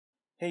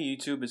Hey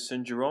YouTube, it's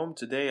Sin Jerome.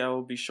 Today I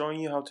will be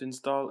showing you how to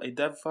install a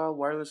dev file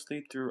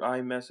wirelessly through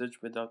iMessage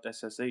without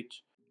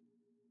SSH.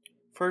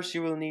 First,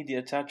 you will need the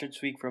Attacher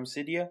tweak from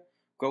Cydia.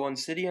 Go on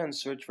Cydia and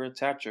search for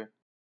Attacher.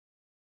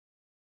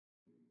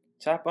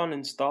 Tap on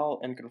Install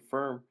and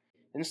confirm.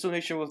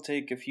 Installation will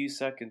take a few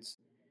seconds.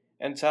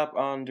 And tap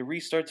on the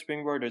Restart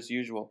Springboard as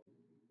usual.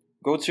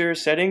 Go to your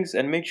settings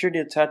and make sure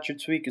the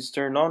Attacher tweak is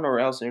turned on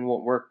or else it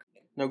won't work.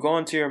 Now go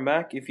onto your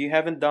Mac. If you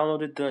haven't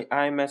downloaded the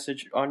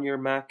iMessage on your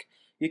Mac,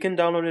 you can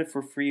download it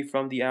for free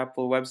from the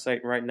Apple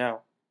website right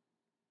now.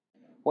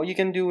 What you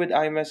can do with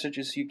iMessage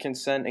is you can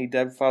send a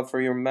dev file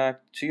for your Mac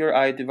to your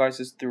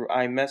iDevices through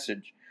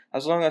iMessage,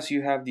 as long as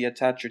you have the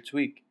Attacher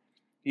tweak.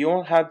 You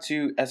won't have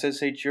to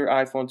SSH your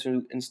iPhone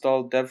to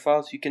install dev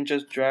files. You can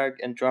just drag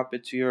and drop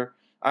it to your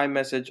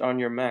iMessage on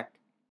your Mac.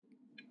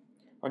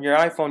 On your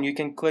iPhone, you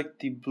can click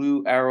the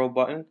blue arrow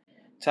button,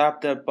 tap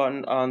that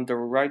button on the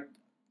right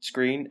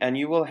screen, and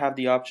you will have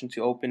the option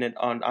to open it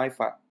on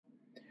iFile.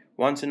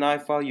 Once in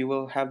iFile, you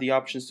will have the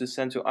options to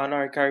send to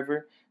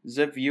Unarchiver,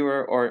 Zip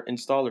Viewer, or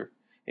Installer.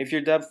 If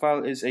your dev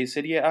file is a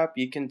Cydia app,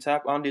 you can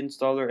tap on the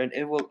installer and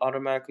it will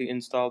automatically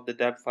install the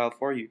dev file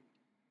for you.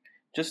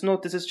 Just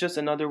note this is just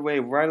another way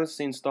of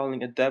wirelessly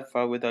installing a dev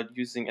file without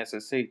using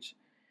SSH.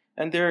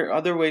 And there are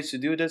other ways to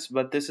do this,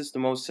 but this is the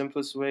most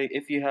simplest way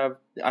if you have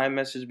the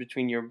iMessage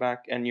between your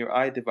Mac and your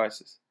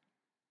iDevices.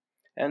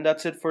 And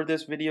that's it for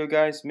this video,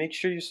 guys. Make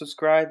sure you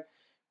subscribe,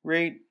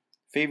 rate,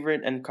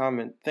 favorite, and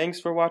comment. Thanks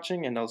for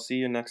watching, and I'll see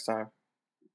you next time.